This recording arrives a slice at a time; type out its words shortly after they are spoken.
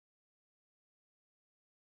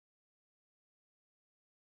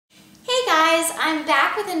guys, I'm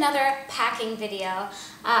back with another packing video.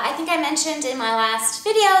 I think I mentioned in my last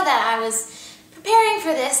video that I was preparing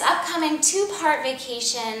for this upcoming two-part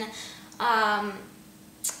vacation,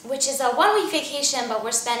 which is a one-week vacation, but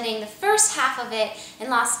we're spending the first half of it in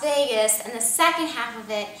Las Vegas and the second half of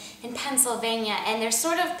it in Pennsylvania, and they're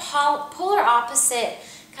sort of polar opposite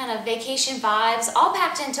kind of vacation vibes, all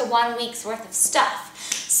packed into 1 week's worth of stuff.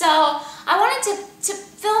 So I wanted to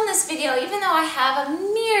film this video, even though I have a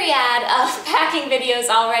myriad of packing videos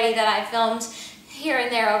already that I've filmed here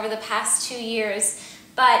and there over the past 2 years.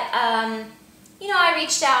 But, you know, I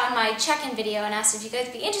reached out in my check-in video and asked if you guys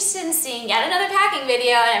would be interested in seeing yet another packing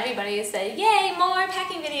video, and everybody said, yay, more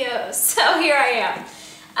packing videos. So here I am. And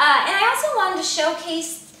I also wanted to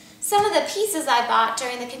showcase some of the pieces I bought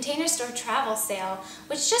during the Container Store travel sale,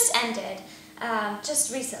 which just ended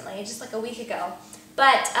just recently, just like a week ago.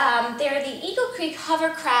 But they're the Eagle Creek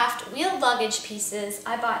Hovercraft wheeled luggage pieces.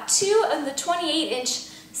 I bought 2 of the 28-inch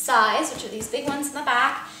size, which are these big ones in the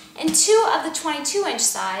back, and 2 of the 22-inch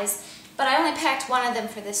size, but I only packed 1 of them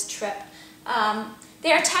for this trip.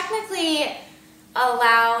 They are technically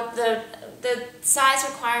allowed, the size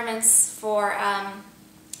requirements for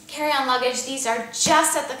carry-on luggage, these are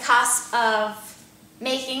just at the cusp of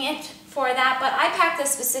making it for that, but I packed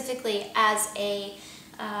this specifically as a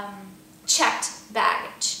checked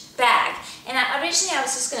bag. And originally I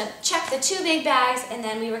was just going to check the 2 big bags and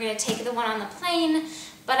then we were going to take the one on the plane,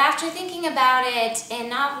 but after thinking about it and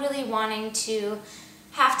not really wanting to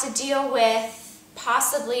have to deal with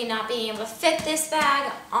possibly not being able to fit this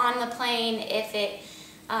bag on the plane if it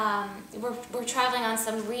we're traveling on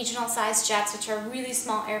some regional sized jets, which are really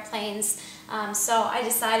small airplanes, so I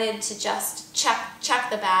decided to just check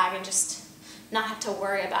the bag and just not have to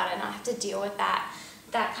worry about it, not have to deal with that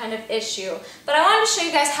kind of issue. But I wanted to show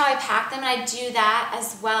you guys how I pack them, and I do that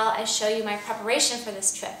as well as show you my preparation for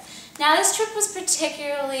this trip. Now, this trip was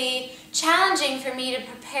particularly challenging for me to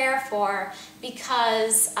prepare for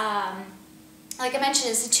because, like I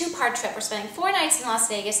mentioned, it's a 2-part trip. We're spending 4 nights in Las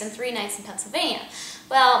Vegas and 3 nights in Pennsylvania.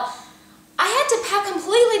 Well, I had to pack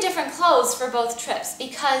completely different clothes for both trips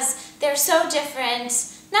because they're so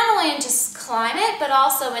different, not only in just climate, but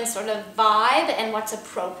also in sort of vibe and what's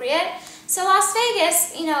appropriate. So Las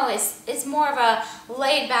Vegas, you know, is more of a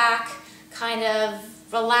laid-back, kind of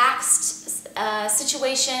relaxed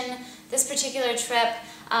situation. This particular trip,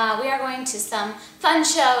 we are going to some fun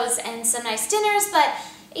shows and some nice dinners, but,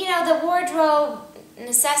 you know, the wardrobe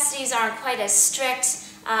necessities aren't quite as strict.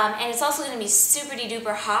 And it's also going to be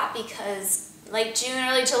super-duper hot because late June,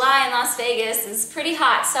 early July in Las Vegas is pretty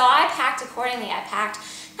hot. So I packed accordingly. I packed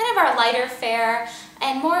kind of our lighter fare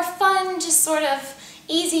and more fun, just sort of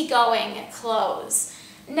easygoing clothes.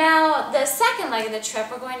 Now, the second leg of the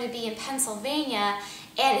trip, we're going to be in Pennsylvania,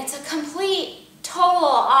 and it's a complete, total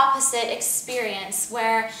opposite experience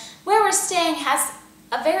where we're staying has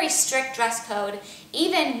a very strict dress code,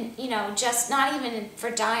 even, you know, just not even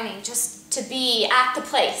for dining, just to be at the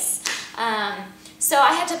place. So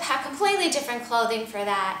I had to pack completely different clothing for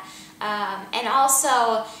that. And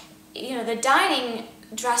also, you know, the dining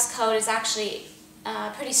dress code is actually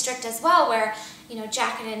pretty strict as well, where, you know,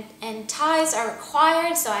 jacket and ties are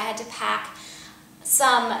required, so I had to pack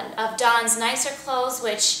some of Dawn's nicer clothes,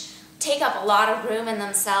 which take up a lot of room in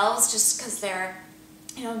themselves just because they're,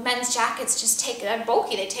 you know, men's jackets just they're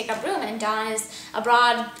bulky, they take up room, and Don is a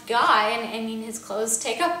broad guy, and I mean, his clothes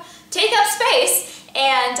take up space.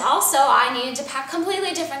 And also I needed to pack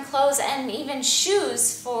completely different clothes and even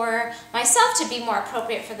shoes for myself to be more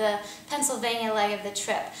appropriate for the Pennsylvania leg of the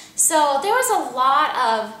trip. So there was a lot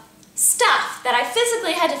of stuff that I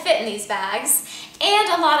physically had to fit in these bags, and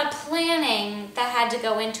a lot of planning that had to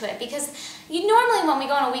go into it, because normally when we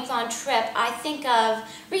go on a week-long trip, I think of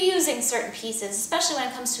reusing certain pieces, especially when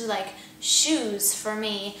it comes to like shoes for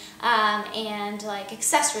me, and like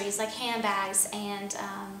accessories like handbags and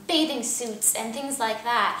bathing suits and things like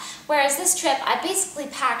that. Whereas this trip, I basically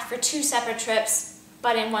packed for 2 separate trips,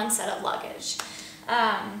 but in 1 set of luggage.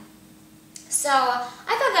 So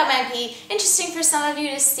I thought that might be interesting for some of you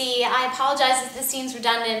to see. I apologize if this seems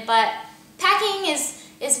redundant, but packing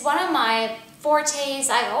is one of my fortes.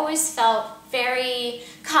 I've always felt very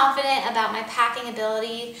confident about my packing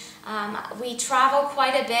ability. We travel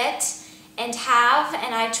quite a bit and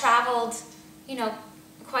I traveled, you know,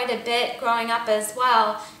 quite a bit growing up as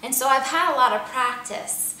well, and so I've had a lot of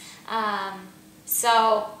practice.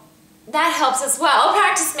 So that helps as well.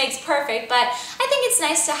 Practice makes perfect, but I think it's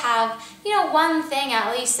nice to have, you know, one thing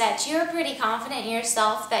at least that you're pretty confident in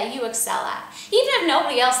yourself that you excel at. Even if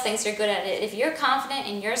nobody else thinks you're good at it, if you're confident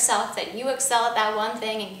in yourself that you excel at that one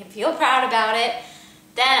thing and you feel proud about it,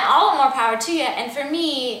 then all the more power to you. And for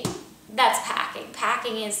me, that's packing.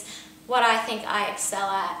 Packing is what I think I excel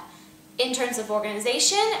at in terms of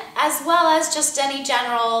organization, as well as just any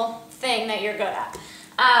general thing that you're good at.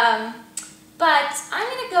 But I'm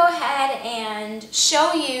going to go ahead and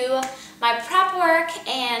show you my prep work,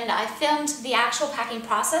 and I filmed the actual packing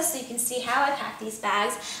process so you can see how I pack these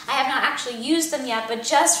bags. I have not actually used them yet, but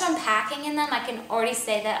just from packing in them, I can already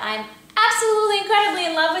say that I'm absolutely incredibly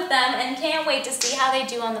in love with them and can't wait to see how they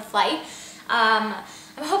do on the flight. I'm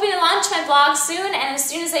hoping to launch my blog soon, and as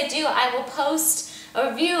soon as I do, I will post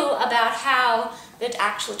a review about how the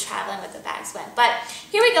actual traveling with the bags went. But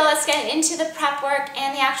here we go, let's get into the prep work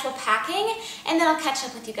and the actual packing, and then I'll catch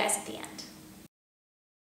up with you guys at the end.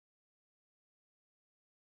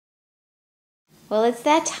 Well, it's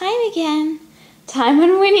that time again. Time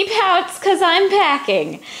when Winnie pouts because I'm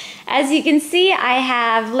packing. As you can see, I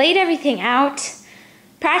have laid everything out,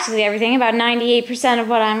 practically everything, about 98% of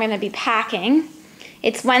what I'm going to be packing.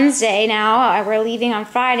 It's Wednesday now, we're leaving on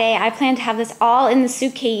Friday. I plan to have this all in the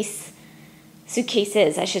suitcases,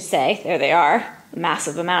 I should say. There they are, a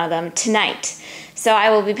massive amount of them, tonight. So I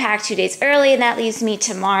will be packed 2 days early, and that leaves me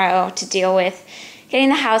tomorrow to deal with getting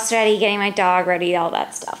the house ready, getting my dog ready, all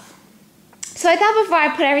that stuff. So I thought before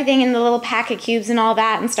I put everything in the little packet cubes and all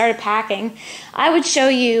that and started packing, I would show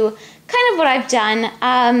you kind of what I've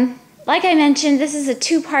done. Like I mentioned, this is a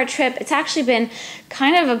 2-part trip. It's actually been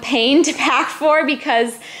kind of a pain to pack for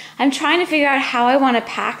because I'm trying to figure out how I want to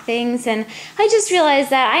pack things, and I just realized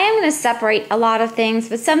that I am going to separate a lot of things,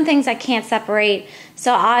 but some things I can't separate,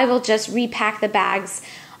 so I will just repack the bags.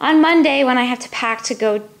 On Monday when I have to pack to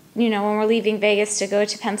go, when we're leaving Vegas to go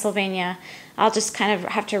to Pennsylvania, I'll just kind of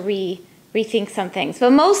have to rethink some things, but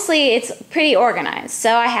mostly it's pretty organized.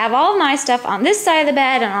 So I have all of my stuff on this side of the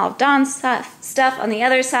bed and all of Dawn's stuff on the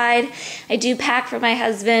other side. I do pack for my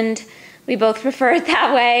husband. We both prefer it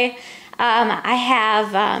that way.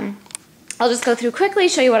 I'll just go through quickly,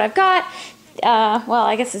 show you what I've got. Well,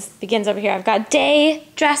 I guess this begins over here. I've got day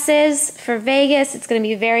dresses for Vegas. It's going to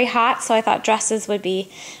be very hot, so I thought dresses would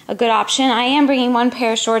be a good option. I am bringing 1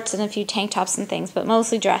 pair of shorts and a few tank tops and things, but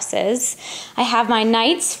mostly dresses. I have my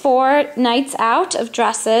 4 nights out of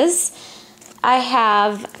dresses. I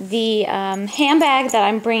have the handbag that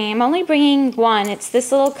I'm bringing. I'm only bringing 1. It's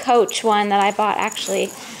this little Coach one that I bought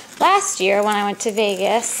actually last year when I went to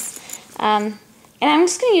Vegas. And I'm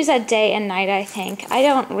just going to use that day and night, I think. I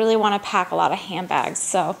don't really want to pack a lot of handbags,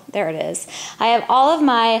 so there it is. I have all of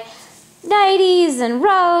my nighties and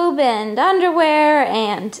robe and underwear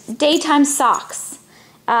and daytime socks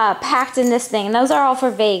packed in this thing, and those are all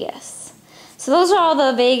for Vegas. So those are all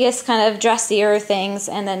the Vegas kind of dressier things,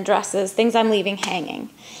 and then dresses, things I'm leaving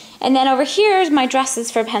hanging. And then over here is my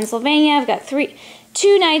dresses for Pennsylvania. I've got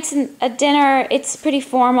 2 nights and a dinner. It's pretty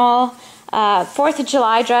formal. 4th of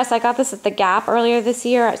July dress. I got this at the Gap earlier this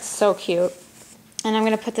year. It's so cute. And I'm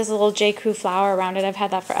going to put this little J. Crew flower around it. I've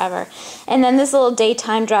had that forever. And then this little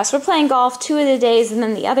daytime dress. We're playing golf 2 of the days, and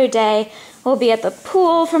then the other day we'll be at the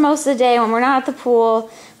pool for most of the day. When we're not at the pool,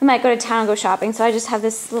 we might go to town and go shopping. So I just have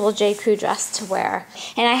this little J. Crew dress to wear.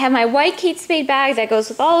 And I have my white Kate Spade bag that goes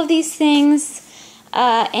with all of these things.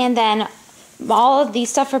 And then all of the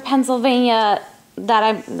stuff for Pennsylvania that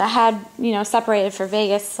I had, separated for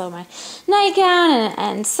Vegas. So my nightgown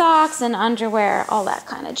and socks and underwear, all that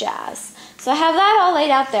kind of jazz. So I have that all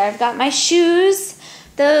laid out there. I've got my shoes.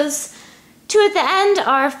 Those 2 at the end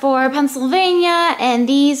are for Pennsylvania, and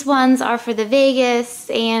these ones are for the Vegas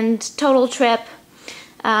and total trip.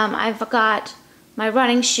 I've got my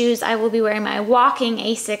running shoes. I will be wearing my walking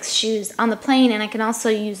Asics shoes on the plane, and I can also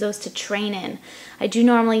use those to train in. I do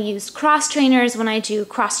normally use cross trainers when I do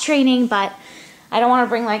cross training, but I don't want to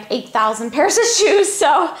bring like 8,000 pairs of shoes,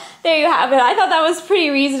 so there you have it. I thought that was pretty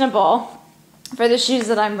reasonable for the shoes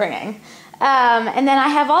that I'm bringing. And then I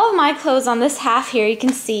have all of my clothes on this half here. You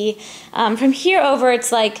can see from here over,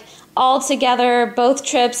 it's like all together, both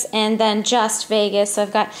trips, and then just Vegas. So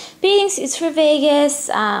I've got bathing suits for Vegas.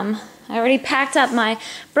 I already packed up my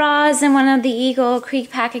bras in one of the Eagle Creek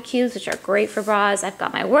packet cubes, which are great for bras. I've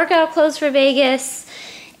got my workout clothes for Vegas.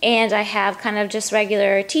 And I have kind of just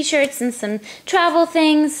regular t-shirts and some travel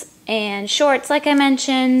things and shorts like I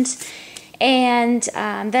mentioned. And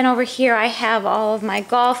then over here I have all of my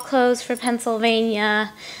golf clothes for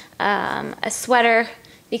Pennsylvania, a sweater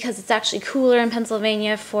because it's actually cooler in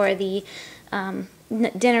Pennsylvania for the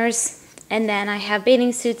dinners. And then I have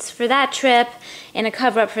bathing suits for that trip and a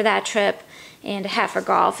cover-up for that trip. And a hat for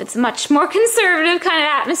golf. It's a much more conservative kind of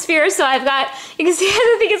atmosphere, so I've got, you can see,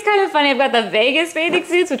 I think it's kind of funny, I've got the Vegas bathing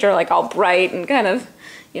suits, which are like all bright and kind of,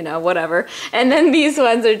 whatever. And then these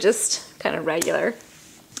ones are just kind of regular.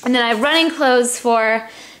 And then I have running clothes for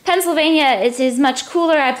Pennsylvania. It is much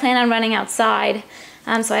cooler. I plan on running outside.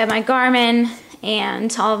 So I have my Garmin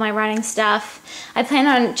and all of my running stuff. I plan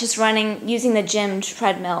on just running using the gym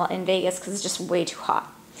treadmill in Vegas because it's just way too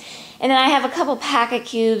hot. And then I have a couple packet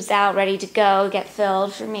cubes out ready to go, get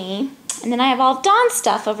filled for me. And then I have all Don's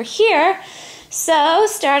stuff over here. So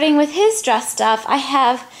starting with his dress stuff, I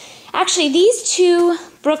have actually these two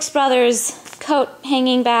Brooks Brothers coat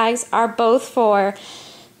hanging bags are both for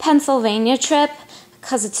Pennsylvania trip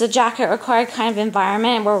because it's a jacket required kind of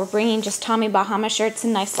environment where we're bringing just Tommy Bahama shirts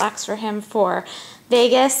and nice slacks for him for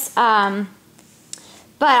Vegas. But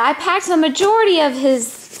I packed the majority of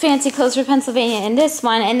his fancy clothes for Pennsylvania in this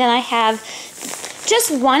one, and then I have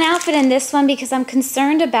just one outfit in this one because I'm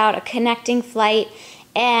concerned about a connecting flight,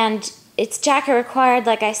 and it's jacket required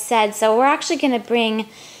like I said, so we're actually going to bring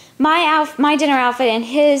my dinner outfit and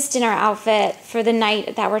his dinner outfit for the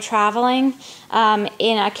night that we're traveling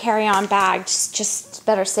in a carry-on bag, just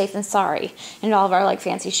better safe than sorry, and all of our like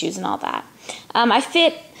fancy shoes and all that. I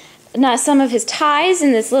fit some of his ties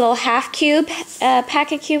in this little half cube,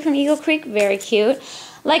 packet cube from Eagle Creek, very cute.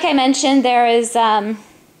 Like I mentioned, there is,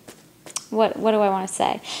 what do I want to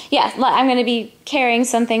say? Yeah, I'm going to be carrying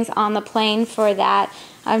some things on the plane for that.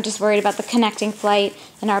 I'm just worried about the connecting flight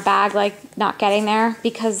and our bag, like, not getting there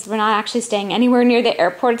because we're not actually staying anywhere near the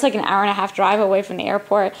airport. It's like an 1.5-hour drive away from the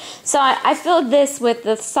airport. So I filled this with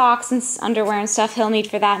the socks and underwear and stuff he'll need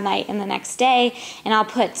for that night and the next day, and I'll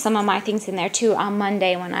put some of my things in there too on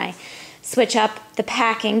Monday when I switch up the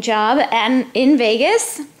packing job and in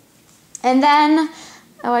Vegas. And then,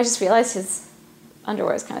 oh, I just realized his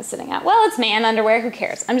underwear is kind of sitting out. Well, it's man underwear, who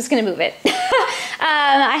cares? I'm just going to move it.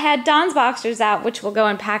 I had Don's boxers out, which will go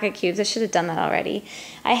in packet cubes. I should have done that already.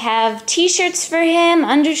 I have t-shirts for him,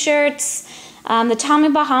 undershirts, the Tommy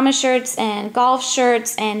Bahama shirts and golf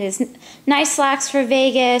shirts and his nice slacks for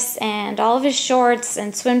Vegas and all of his shorts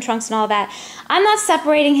and swim trunks and all that. I'm not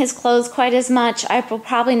separating his clothes quite as much. I will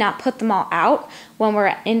probably not put them all out when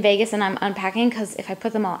we're in Vegas and I'm unpacking, because if I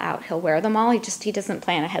put them all out, he'll wear them all. He doesn't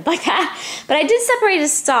plan ahead like that. But I did separate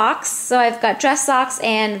his socks, so I've got dress socks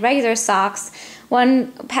and regular socks.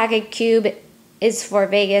 One packet cube is for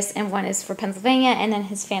Vegas and one is for Pennsylvania, and then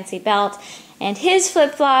his fancy belt and his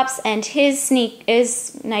flip-flops and his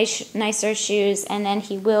nicer shoes, and then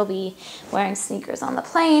he will be wearing sneakers on the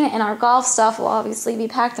plane, and our golf stuff will obviously be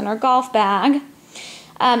packed in our golf bag.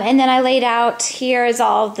 And then I laid out, here is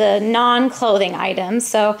all the non-clothing items.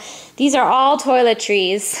 So these are all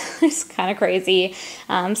toiletries. It's kind of crazy.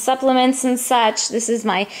 Supplements and such. This is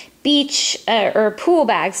my beach or pool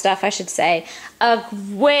bag stuff, I should say. A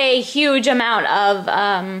way huge amount of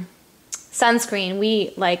sunscreen.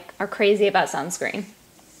 We are crazy about sunscreen.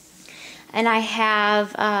 And I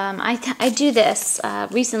have, I do this.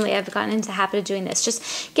 Recently I've gotten into the habit of doing this.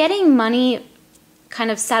 Just getting money kind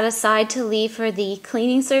of set aside to leave for the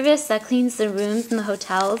cleaning service that cleans the rooms in the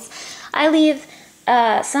hotels. I leave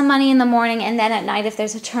some money in the morning, and then at night if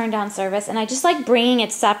there's a turn down service, and I just like bringing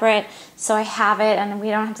it separate so I have it and we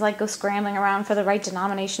don't have to like go scrambling around for the right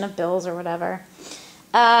denomination of bills or whatever.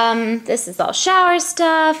 This is all shower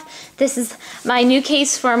stuff. This is my new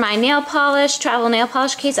case for my nail polish, travel nail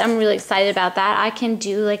polish case. I'm really excited about that. I can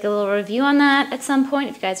do like a little review on that at some point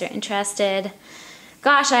if you guys are interested.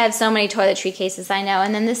 Gosh, I have so many toiletry cases, I know.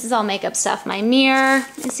 And then this is all makeup stuff. My mirror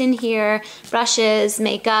is in here, brushes,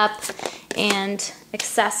 makeup, and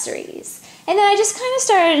accessories. And then I just kind of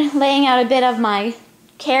started laying out a bit of my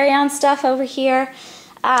carry-on stuff over here.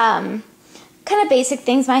 Kind of basic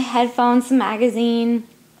things, my headphones, some magazine.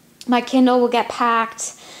 My Kindle will get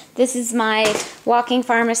packed. This is my walking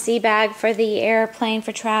pharmacy bag for the airplane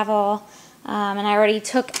for travel. And I already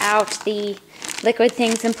took out the liquid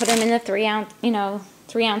things and put them in the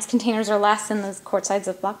 3-ounce containers or less in the quart-size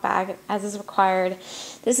Ziploc bag, as is required.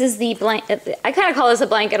 This is the blanket. I kind of call this a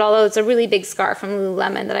blanket, although it's a really big scarf from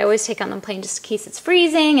Lululemon that I always take on the plane just in case it's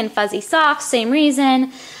freezing, and fuzzy socks, same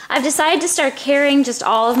reason. I've decided to start carrying just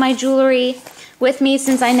all of my jewelry with me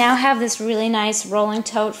since I now have this really nice rolling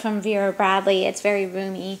tote from Vera Bradley. It's very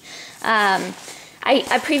roomy.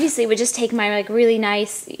 I previously would just take my really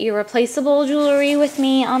nice irreplaceable jewelry with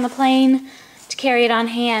me on the plane to carry it on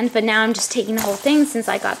hand, but now I'm just taking the whole thing since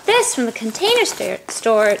I got this from the Container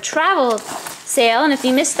Store travel sale. And if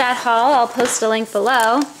you missed that haul, I'll post a link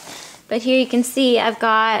below. But here you can see I've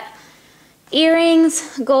got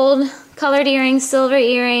earrings, gold colored earrings, silver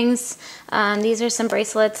earrings. These are some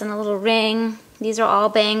bracelets and a little ring. These are all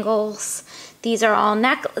bangles. These are all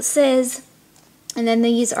necklaces. And then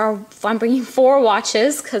these are, I'm bringing 4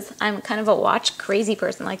 watches because I'm kind of a watch crazy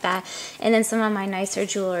person like that. And then some of my nicer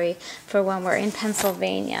jewelry for when we're in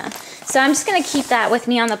Pennsylvania. So I'm just going to keep that with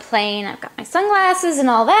me on the plane. I've got my sunglasses and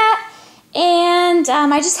all that. And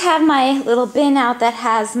I just have my little bin out that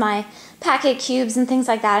has my packet cubes and things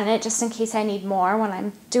like that in it, just in case I need more when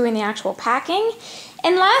I'm doing the actual packing.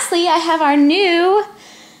 And lastly, I have our new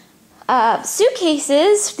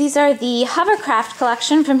suitcases. These are the Hovercraft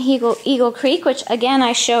collection from Eagle Creek, which again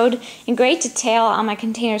I showed in great detail on my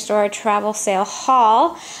Container Store travel sale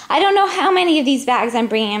haul. I don't know how many of these bags I'm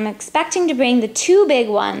bringing. I'm expecting to bring the 2 big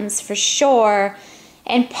ones for sure,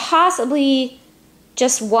 and possibly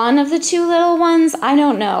just one of the 2 little ones. I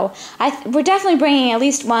don't know. We're definitely bringing at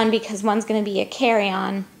least one because one's going to be a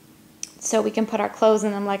carry-on, so we can put our clothes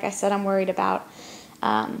in them. Like I said, I'm worried about,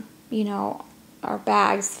 you know, our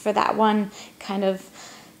bags for that one kind of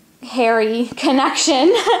hairy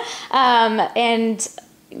connection. And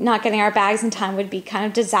not getting our bags in time would be kind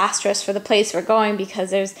of disastrous for the place we're going because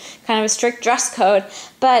there's kind of a strict dress code.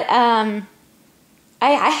 But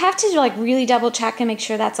I have to like really double check and make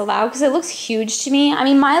sure that's allowed because it looks huge to me. I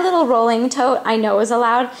mean, my little rolling tote I know is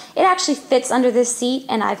allowed. It actually fits under this seat,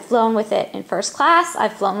 and I've flown with it in first class,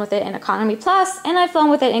 I've flown with it in economy plus, and I've flown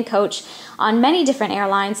with it in coach on many different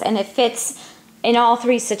airlines, and it fits in all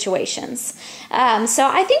 3 situations. So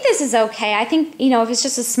I think this is okay. I think, you know, if it's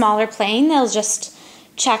just a smaller plane, they'll just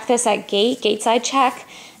check this at gateside check.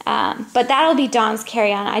 But that'll be Don's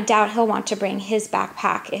carry-on. I doubt he'll want to bring his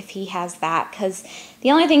backpack if he has that, because the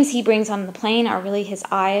only things he brings on the plane are really his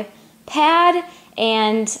iPad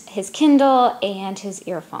and his Kindle and his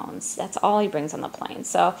earphones. That's all he brings on the plane.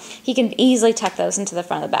 So he can easily tuck those into the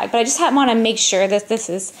front of the bag. But I just want to make sure that this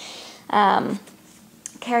is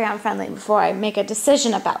carry-on friendly before I make a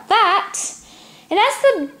decision about that. And that's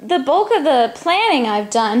the bulk of the planning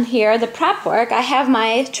I've done here, the prep work. I have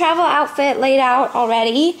my travel outfit laid out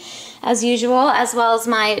already, as usual, as well as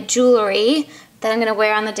my jewelry that I'm going to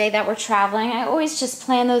wear on the day that we're traveling. I always just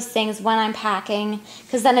plan those things when I'm packing,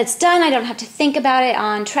 because then it's done. I don't have to think about it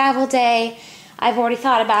on travel day. I've already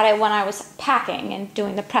thought about it when I was packing and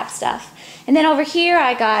doing the prep stuff. And then over here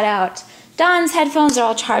I got out Don's headphones are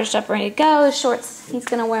all charged up, ready to go. The shorts he's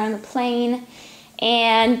going to wear on the plane.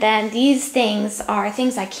 And then these things are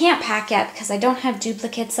things I can't pack yet because I don't have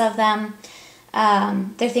duplicates of them.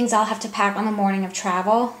 They're things I'll have to pack on the morning of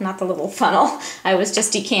travel, not the little funnel. I was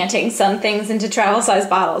just decanting some things into travel size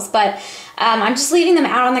bottles. But I'm just leaving them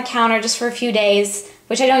out on the counter just for a few days,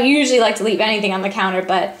 which I don't usually like to leave anything on the counter,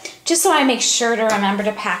 but just so I make sure to remember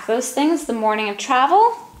to pack those things the morning of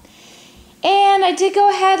travel. And I did go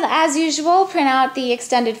ahead, as usual, print out the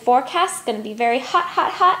extended forecast. It's going to be very hot,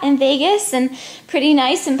 hot, hot in Vegas and pretty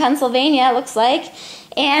nice in Pennsylvania, it looks like.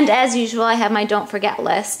 And as usual, I have my don't forget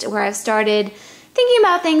list where I've started thinking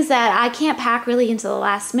about things that I can't pack really until the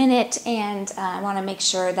last minute, and I want to make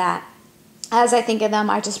sure that as I think of them,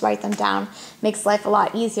 I just write them down. Makes life a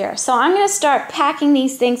lot easier. So I'm going to start packing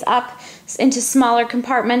these things up into smaller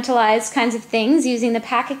compartmentalized kinds of things using the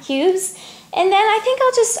packet cubes. And then I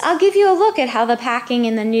think I'll give you a look at how the packing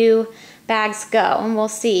in the new bags go, and we'll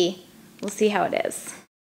see how it is.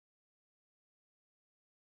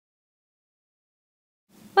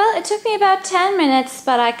 Well, it took me about 10 minutes,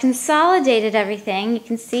 but I consolidated everything. You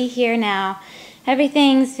can see here now,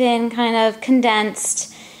 everything's been kind of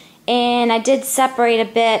condensed, and I did separate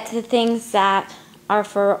a bit the things that are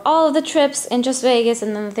for all of the trips in just Vegas,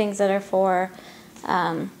 and then the things that are for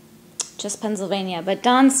just Pennsylvania. But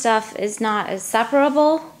Don's stuff is not as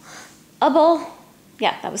separable.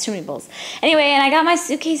 Yeah, that was too many bulls. Anyway, and I got my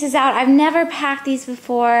suitcases out. I've never packed these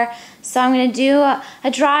before, so I'm going to do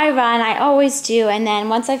a dry run. I always do, and then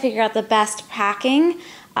once I figure out the best packing,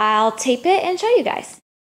 I'll tape it and show you guys.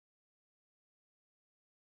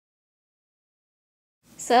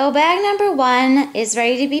 So bag number 1 is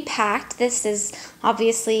ready to be packed. This is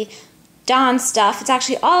obviously Don's stuff. It's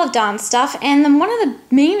actually all of Don's stuff, and then one of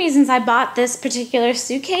the main reasons I bought this particular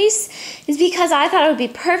suitcase is because I thought it would be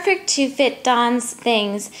perfect to fit Don's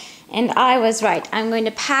things, and I was right. I'm going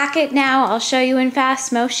to pack it now. I'll show you in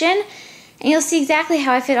fast motion, and you'll see exactly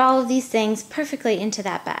how I fit all of these things perfectly into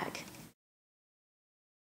that bag.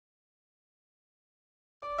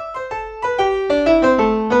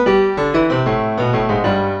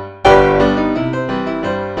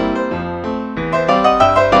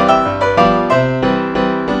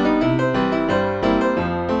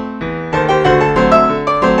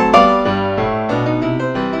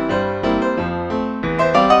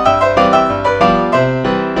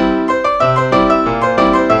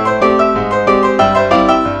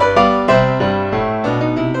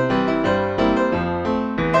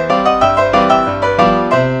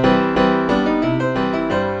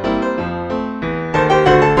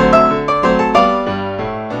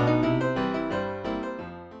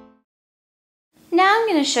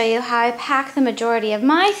 show you how I pack the majority of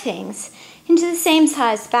my things into the same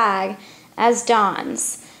size bag as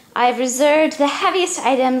Dawn's. I've reserved the heaviest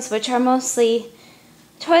items, which are mostly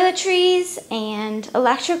toiletries and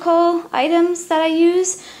electrical items that I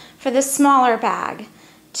use, for the smaller bag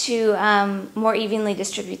to more evenly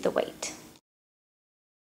distribute the weight.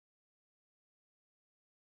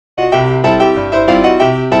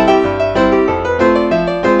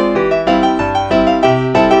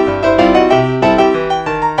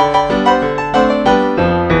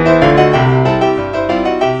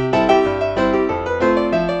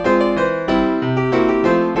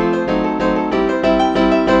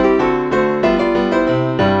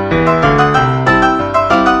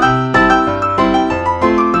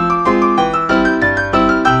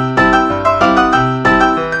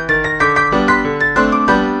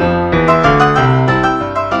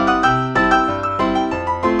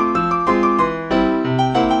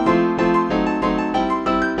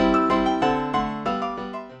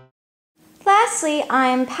 Lastly,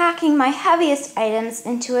 I'm packing my heaviest items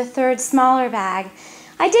into a third smaller bag.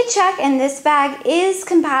 I did check, and this bag is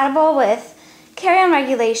compatible with carry-on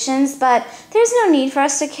regulations, but there's no need for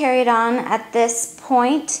us to carry it on at this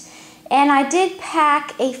point. And I did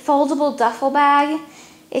pack a foldable duffel bag.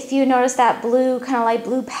 If you notice that blue, kind of light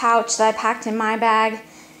blue pouch that I packed in my bag,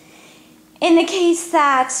 in the case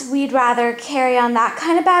that we'd rather carry on that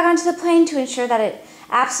kind of bag onto the plane to ensure that it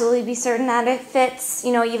absolutely be certain that it fits,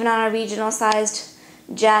 you know, even on a regional sized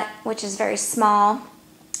jet, which is very small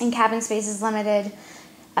and cabin space is limited.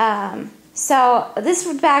 So this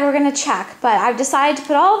bag we're going to check, but I've decided to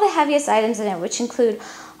put all the heaviest items in it, which include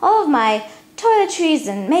all of my toiletries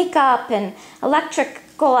and makeup and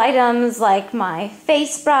electrical items like my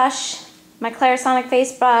face brush, my Clarisonic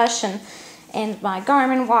face brush, and my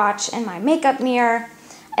Garmin watch and my makeup mirror.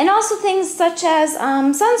 And also things such as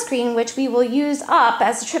sunscreen, which we will use up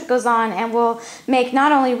as the trip goes on and will make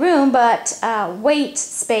not only room but weight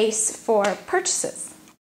space for purchases.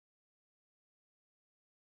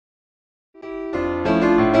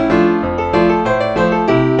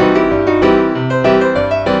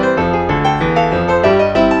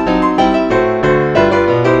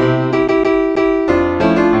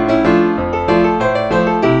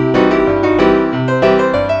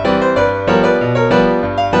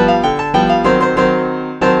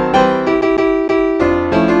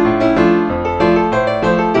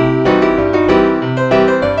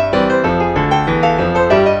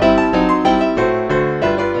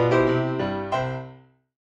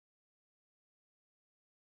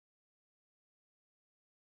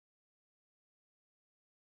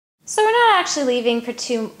 So we're not actually leaving for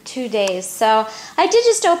two days, so I did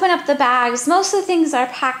just open up the bags. Most of the things are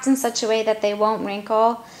packed in such a way that they won't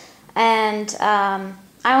wrinkle, and I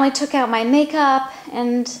only took out my makeup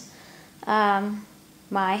and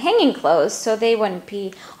my hanging clothes so they wouldn't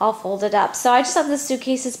be all folded up. So I just have the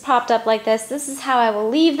suitcases propped up like this. This is how I will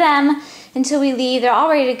leave them until we leave. They're all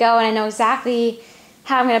ready to go, and I know exactly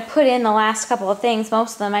how I'm going to put in the last couple of things.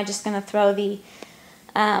 Most of them I'm just going to throw the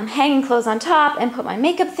hanging clothes on top and put my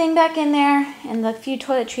makeup thing back in there and the few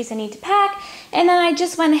toiletries I need to pack. And then I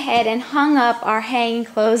just went ahead and hung up our hanging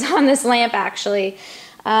clothes on this lamp, actually.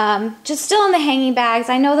 Just still in the hanging bags.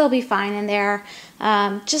 I know they'll be fine in there,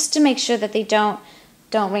 just to make sure that they don't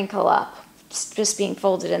wrinkle up, just being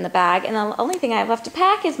folded in the bag. And the only thing I have left to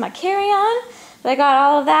pack is my carry-on. But I got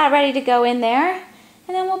all of that ready to go in there,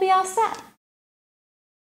 and then we'll be all set.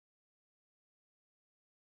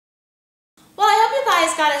 Well, I hope you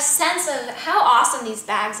guys got a sense of how awesome these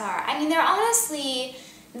bags are. I mean, they're honestly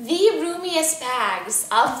the roomiest bags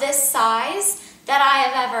of this size that I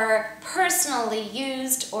have ever personally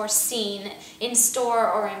used or seen in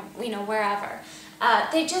store or in, you know, wherever.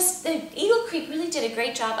 The Eagle Creek really did a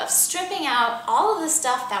great job of stripping out all of the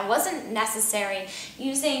stuff that wasn't necessary,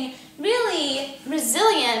 using really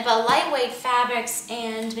resilient but lightweight fabrics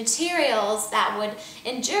and materials that would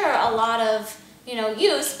endure a lot of, you know,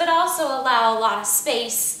 use, but also allow a lot of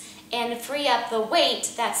space and free up the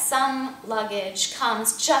weight that some luggage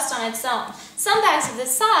comes just on its own. Some bags of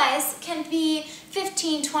this size can be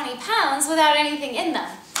 15, 20 pounds without anything in them.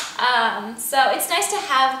 So it's nice to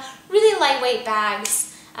have really lightweight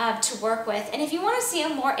bags to work with. And if you want to see a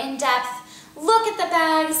more in-depth look at the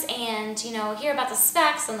bags and, you know, hear about the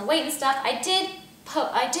specs and the weight and stuff, I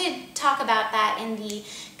did talk about that in the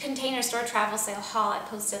Container Store Travel Sale haul I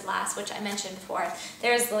posted last, which I mentioned before.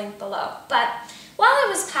 There's the link below. But while I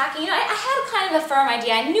was packing, you know, I had kind of a firm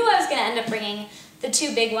idea. I knew I was going to end up bringing the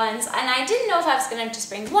two big ones, and I didn't know if I was going to just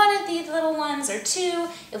bring one of these little ones or two,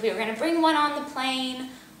 if we were going to bring one on the plane,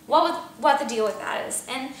 what the deal with that is.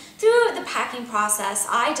 And through the packing process,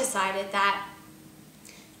 I decided that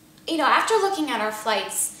you know, after looking at our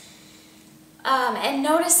flights, and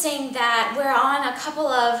noticing that we're on a couple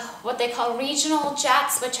of what they call regional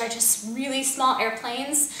jets, which are just really small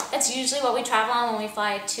airplanes. That's usually what we travel on when we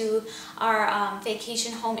fly to our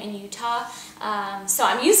vacation home in Utah. So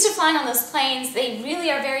I'm used to flying on those planes. They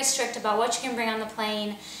really are very strict about what you can bring on the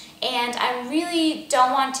plane, and I really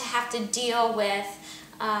don't want to have to deal with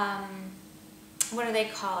what do they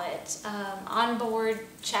call it? Onboard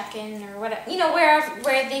check-in or whatever. You know,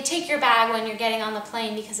 where they take your bag when you're getting on the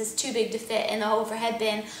plane because it's too big to fit in the overhead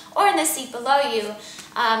bin or in the seat below you.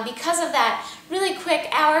 Because of that really quick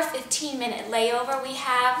hour, 15-minute layover we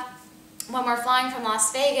have when we're flying from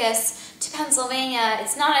Las Vegas to Pennsylvania,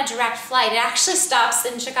 it's not a direct flight. It actually stops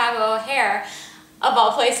in Chicago O'Hare, of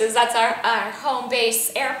all places. That's our home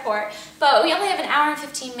base airport. But we only have an hour and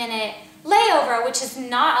 15-minute layover, which is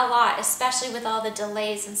not a lot, especially with all the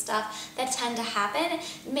delays and stuff that tend to happen.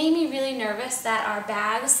 It made me really nervous that our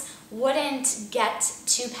bags wouldn't get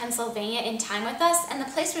to Pennsylvania in time with us, and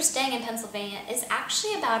the place we're staying in Pennsylvania is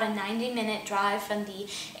actually about a 90-minute drive from the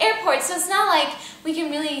airport, so it's not like we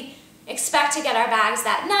can really expect to get our bags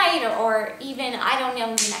that night or even, I don't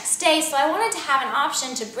know, the next day. So I wanted to have an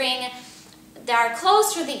option to bring our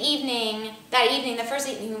clothes for the evening, the first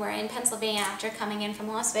evening we were in Pennsylvania after coming in from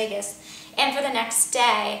Las Vegas, and for the next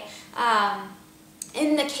day,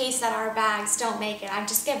 in the case that our bags don't make it. I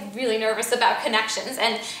just get really nervous about connections,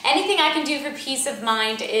 and anything I can do for peace of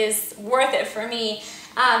mind is worth it for me.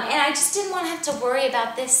 And I just didn't want to have to worry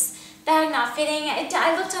about this bag not fitting.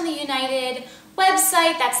 I looked on the United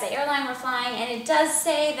website, that's the airline we're flying, and it does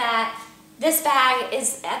say that this bag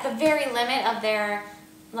is at the very limit of their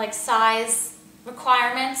size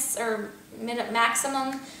requirements or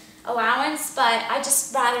maximum allowance, but I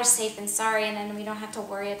just rather safe than sorry, and then we don't have to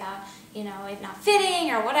worry about, you know, it not fitting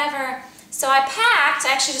or whatever. So I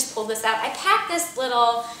actually just pulled this out, I packed this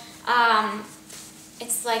little,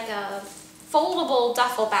 it's like a foldable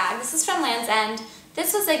duffel bag. This is from Land's End.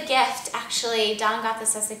 This was a gift, actually. Don got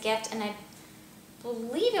this as a gift, and I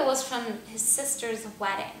believe it was from his sister's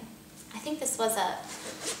wedding. I think this was a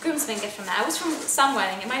groomsman gift from that. It was from some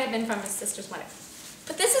wedding. It might have been from his sister's wedding.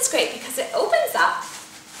 But this is great because it opens up.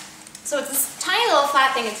 So it's this tiny little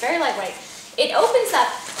flat thing. It's very lightweight. It opens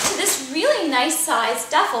up to this really nice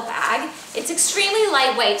sized duffel bag. It's extremely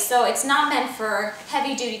lightweight, so it's not meant for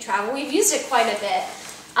heavy duty travel. We've used it quite a bit.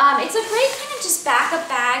 It's a great kind of just backup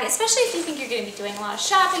bag, especially if you think you're going to be doing a lot of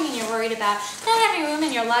shopping and you're worried about not having room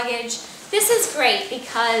in your luggage. This is great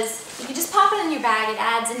because you can just pop it in your bag. It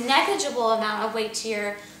adds a negligible amount of weight to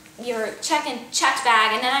your checked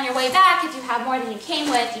bag, and then on your way back, if you have more than you came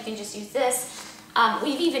with, you can just use this.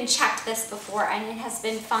 We've even checked this before, and it has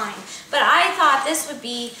been fine. But I thought this would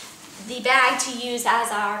be the bag to use as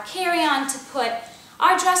our carry-on to put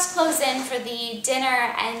our dress clothes in for the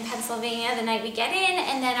dinner in Pennsylvania the night we get in,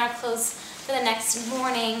 and then our clothes for the next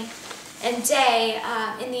morning and day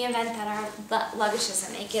in the event that our luggage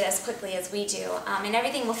doesn't make it as quickly as we do. And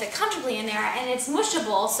everything will fit comfortably in there, and it's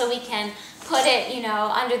mushable, so we can put it, you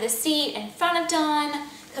know, under the seat in front of Dawn,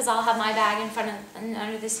 because I'll have my bag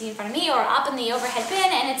under the seat in front of me, or up in the overhead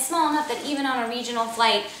bin, and it's small enough that even on a regional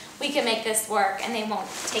flight, we can make this work and they won't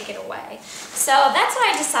take it away. So that's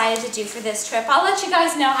what I decided to do for this trip. I'll let you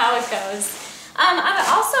guys know how it goes. I'm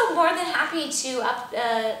also more than happy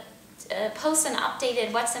to post an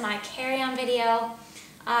updated what's in my carry-on video,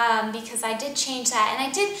 because I did change that, and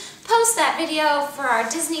I did post that video for our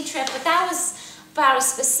Disney trip, but that was about a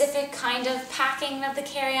specific kind of packing of the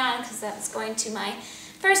carry-on, because I was going to my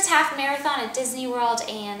first half marathon at Disney World,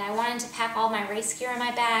 and I wanted to pack all my race gear in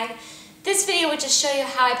my bag. This video would just show you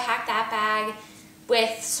how I packed that bag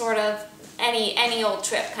with sort of any old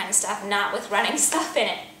trip kind of stuff, not with running stuff in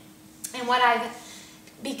it, and what I've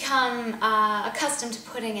become accustomed to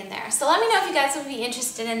putting in there. So let me know if you guys would be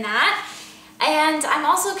interested in that. And I'm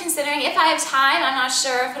also considering, if I have time, I'm not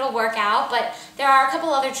sure if it'll work out, but there are a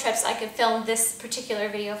couple other trips I could film this particular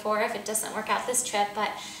video for if it doesn't work out this trip,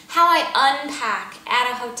 but how I unpack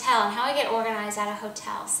at a hotel and how I get organized at a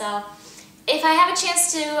hotel. So if I have a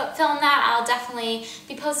chance to film that, I'll definitely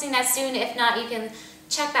be posting that soon. If not, you can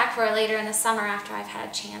check back for it later in the summer after I've had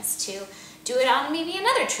a chance to do it on maybe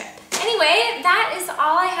another trip. Anyway, that is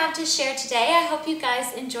all I have to share today. I hope you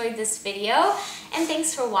guys enjoyed this video, and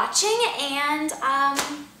thanks for watching, and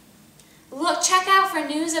check out for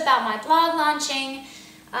news about my blog launching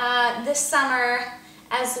this summer,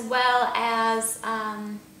 as well as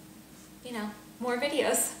you know, more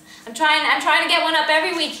videos. I'm trying to get one up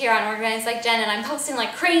every week here on Organized Like Jen, and I'm posting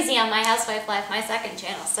like crazy on my Housewife Life, my second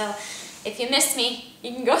channel, so if you missed me,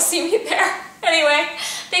 you can go see me there. Anyway,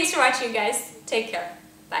 thanks for watching, you guys. Take care.